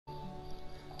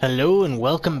Hello and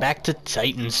welcome back to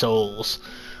Titan Souls,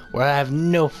 where I have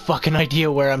no fucking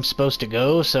idea where I'm supposed to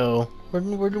go, so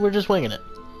we're just winging it.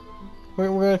 We're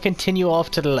gonna continue off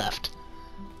to the left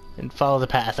and follow the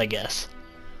path, I guess.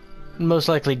 And most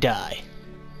likely die.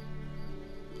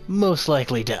 Most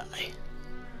likely die.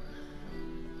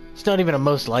 It's not even a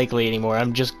most likely anymore.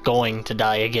 I'm just going to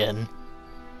die again.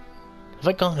 Have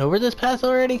I gone over this path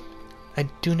already? I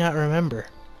do not remember.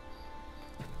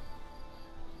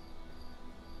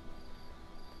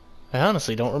 I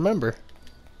honestly don't remember.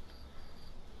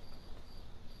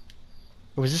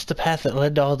 Or was this the path that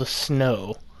led to all the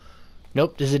snow?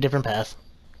 Nope, this is a different path.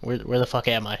 Where the fuck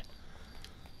am I?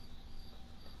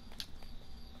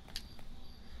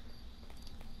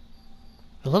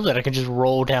 I love that I can just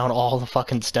roll down all the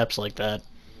fucking steps like that.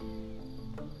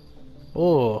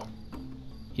 Oh,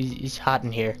 he's hot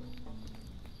in here.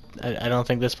 I don't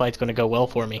think this fight's gonna go well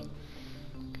for me.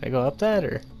 Can I go up that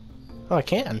or? Oh, I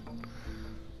can.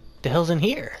 The hell's in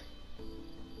here?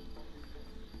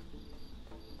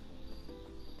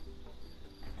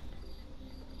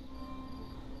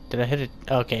 Did I hit it?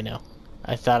 Okay, no.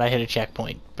 I thought I hit a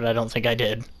checkpoint, but I don't think I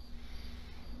did.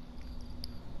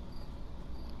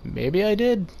 Maybe I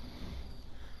did.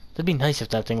 That'd be nice if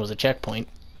that thing was a checkpoint.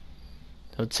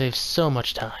 That would save so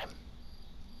much time.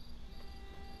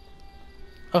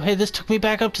 Oh hey, this took me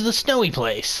back up to the snowy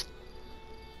place.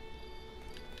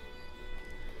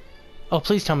 Oh,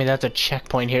 please tell me that's a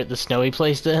checkpoint here at the snowy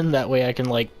place then. That way I can,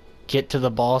 like, get to the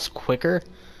boss quicker.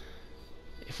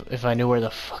 If I knew where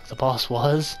the fuck the boss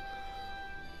was.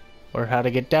 Or how to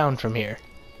get down from here.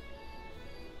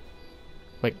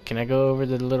 Wait, can I go over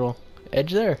the little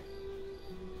edge there?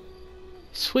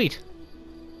 Sweet.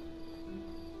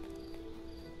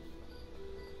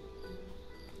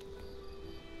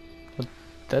 Well,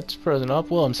 that's frozen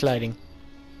up. Well, I'm sliding.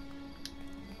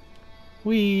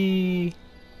 Whee!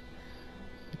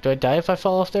 Do I die if I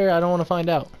fall off there? I don't want to find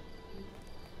out.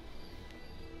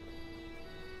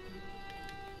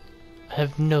 I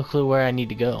have no clue where I need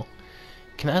to go.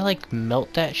 Can I, like,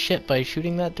 melt that shit by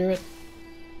shooting that through it?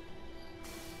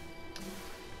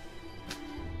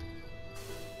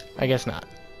 I guess not.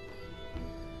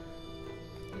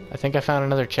 I think I found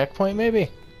another checkpoint,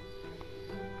 maybe?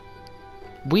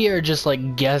 We are just,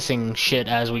 like, guessing shit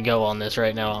as we go on this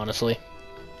right now, honestly.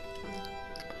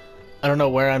 I don't know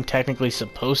where I'm technically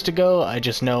supposed to go, I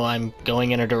just know I'm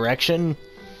going in a direction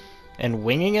and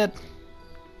winging it.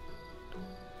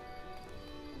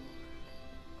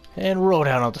 And roll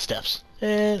down all the steps.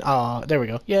 And, there we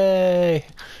go. Yay!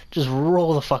 Just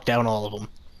roll the fuck down all of them.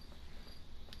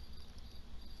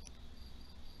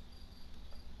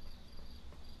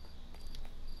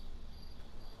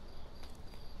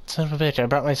 Son of a bitch, I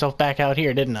brought myself back out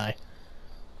here, didn't I?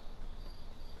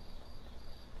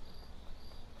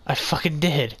 I fucking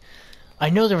did. I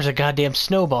know there was a goddamn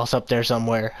snow boss up there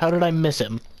somewhere. How did I miss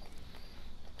him?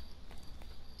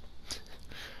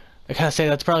 I gotta say,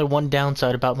 that's probably one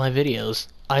downside about my videos.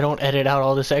 I don't edit out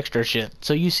all this extra shit,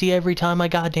 so you see every time I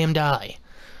goddamn die.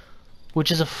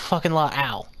 Which is a fucking lot.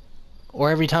 Ow. Or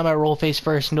every time I roll face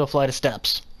first into a flight of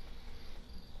steps.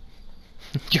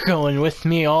 You're going with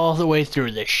me all the way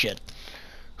through this shit.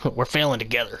 We're failing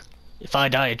together. If I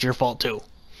die, it's your fault too.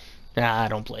 Nah, I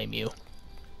don't blame you.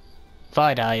 If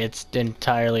I die, it's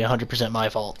entirely 100% my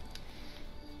fault.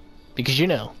 Because, you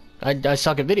know, I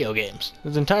suck at video games.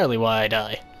 That's entirely why I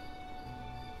die.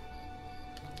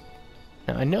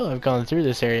 Now, I know I've gone through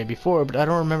this area before, but I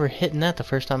don't remember hitting that the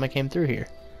first time I came through here.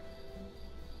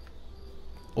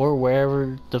 Or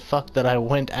wherever the fuck that I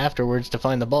went afterwards to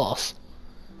find the boss.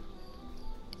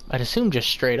 I'd assume just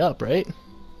straight up, right?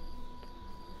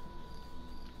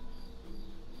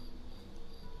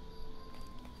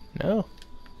 No.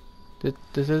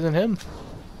 This isn't him.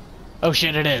 Oh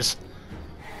shit, it is.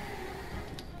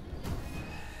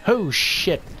 Oh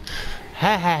shit.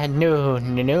 Haha, no,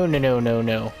 no, no, no, no, no,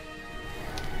 no.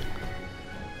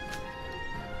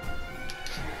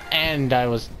 And I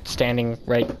was standing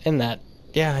right in that.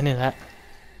 Yeah, I knew that.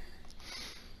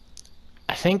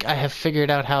 I think I have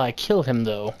figured out how I kill him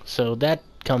though, so that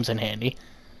comes in handy.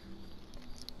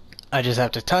 I just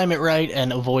have to time it right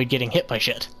and avoid getting hit by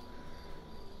shit.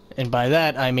 And by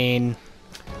that, I mean...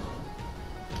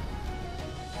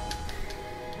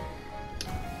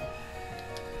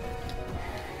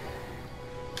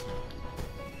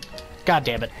 God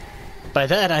damn it. By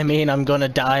that, I mean I'm gonna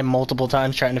die multiple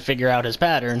times trying to figure out his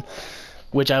pattern,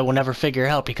 which I will never figure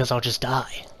out because I'll just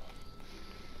die.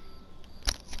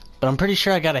 But I'm pretty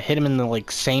sure I gotta hit him in the,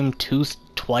 like, same tooth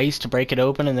twice to break it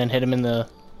open and then hit him in the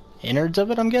innards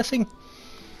of it, I'm guessing?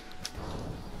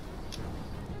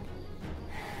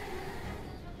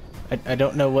 I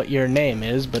don't know what your name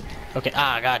is, but... Okay,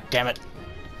 god damn it.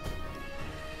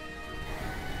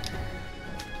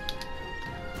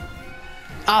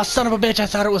 Son of a bitch, I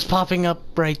thought it was popping up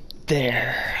right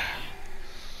there.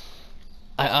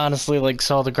 I honestly, like,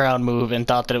 saw the ground move and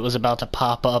thought that it was about to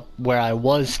pop up where I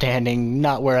was standing,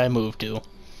 not where I moved to.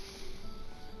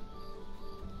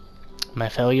 My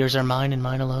failures are mine and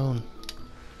mine alone.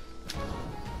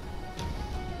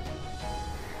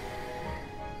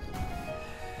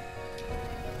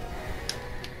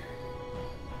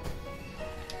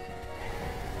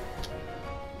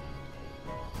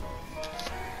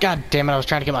 God damn it, I was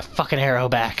trying to get my fucking arrow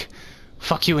back.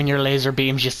 Fuck you and your laser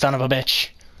beams, you son of a bitch.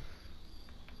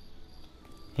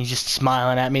 He's just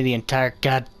smiling at me the entire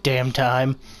goddamn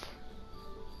time.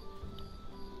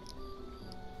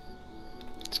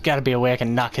 There's gotta be a way I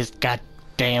can knock his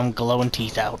goddamn glowing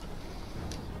teeth out.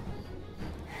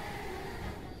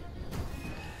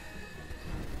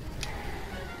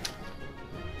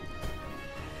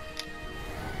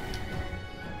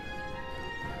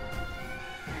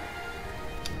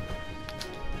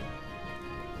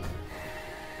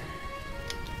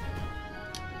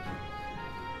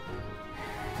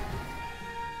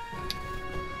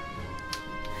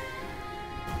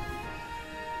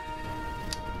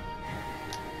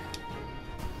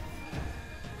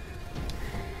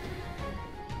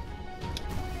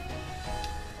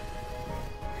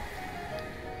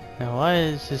 Now why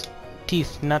is his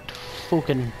teeth not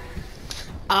fucking...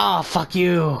 fuck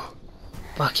you!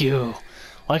 Fuck you!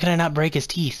 Why can I not break his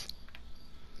teeth?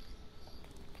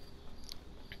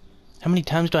 How many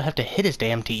times do I have to hit his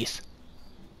damn teeth?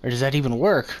 Or does that even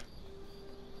work?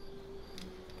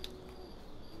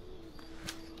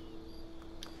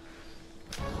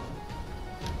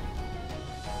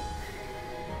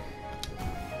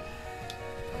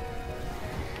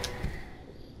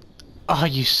 Oh,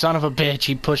 you son of a bitch,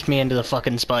 he pushed me into the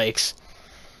fucking spikes.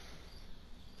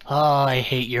 Oh, I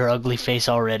hate your ugly face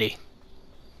already.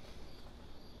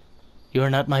 You are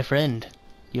not my friend.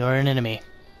 You are an enemy.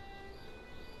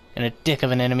 And a dick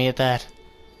of an enemy at that.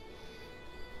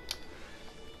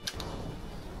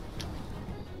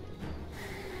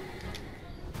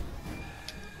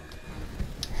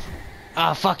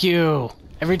 Fuck you!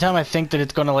 Every time I think that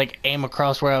it's gonna, like, aim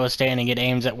across where I was standing, it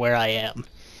aims at where I am.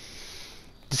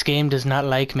 This game does not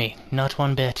like me, not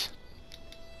one bit.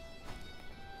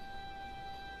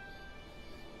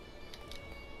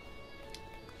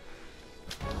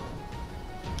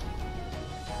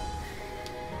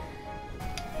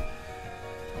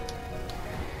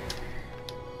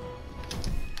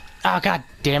 God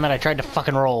damn it, I tried to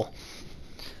fucking roll.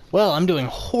 Well, I'm doing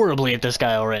horribly at this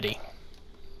guy already.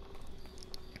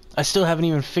 I still haven't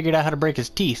even figured out how to break his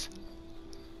teeth.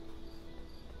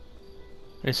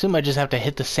 I assume I just have to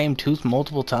hit the same tooth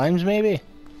multiple times, maybe?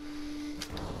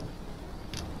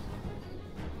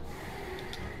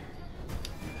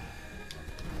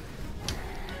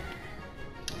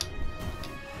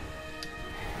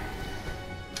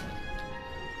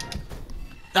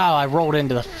 I rolled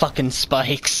into the fucking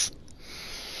spikes.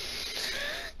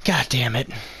 God damn it.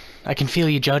 I can feel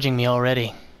you judging me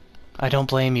already. I don't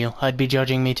blame you. I'd be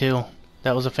judging me too.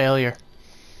 That was a failure.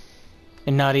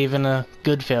 And not even a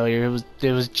good failure.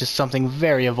 It was just something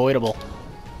very avoidable.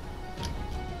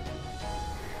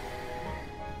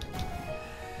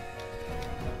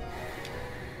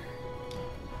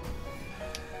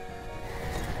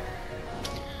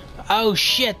 Oh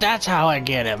shit, that's how I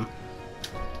get him.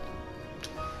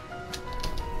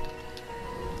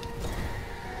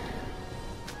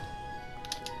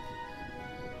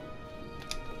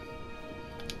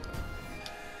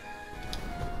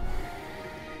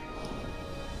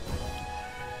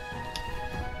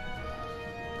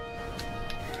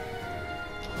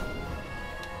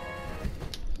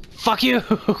 Fuck you!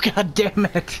 God damn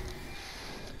it!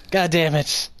 God damn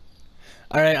it!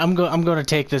 Alright, I'm gonna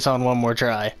take this on one more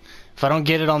try. If I don't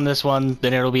get it on this one,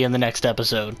 then it'll be in the next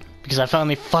episode. Because I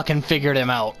finally fucking figured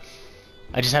him out.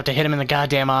 I just have to hit him in the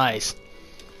goddamn eyes.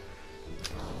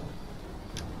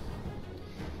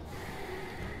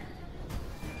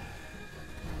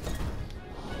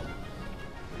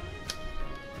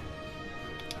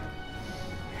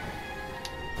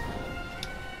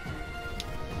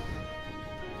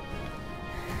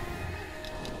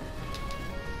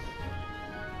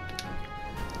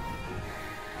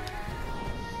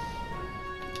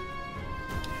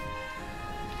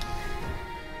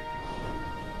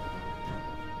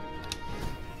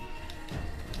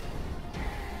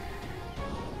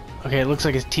 Okay, it looks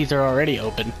like his teeth are already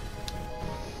open.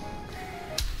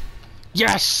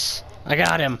 Yes! I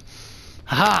got him!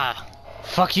 Haha!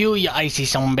 Fuck you, you icy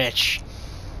son of a bitch!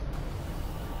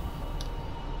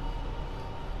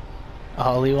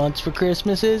 All he wants for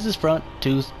Christmas is his front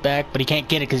tooth back, but he can't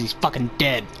get it because he's fucking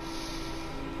dead.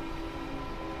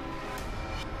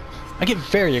 I get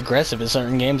very aggressive in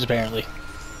certain games, apparently.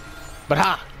 But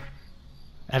ha!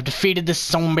 I've defeated this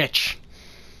son of a bitch.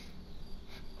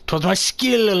 'Twas my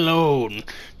skill alone.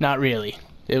 Not really.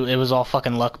 It was all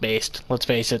fucking luck-based. Let's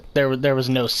face it. There was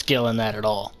no skill in that at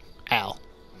all. Ow.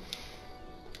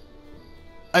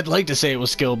 I'd like to say it was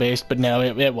skill-based, but no,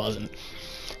 it wasn't.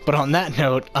 But on that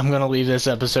note, I'm gonna leave this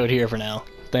episode here for now.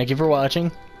 Thank you for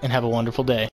watching, and have a wonderful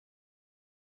day.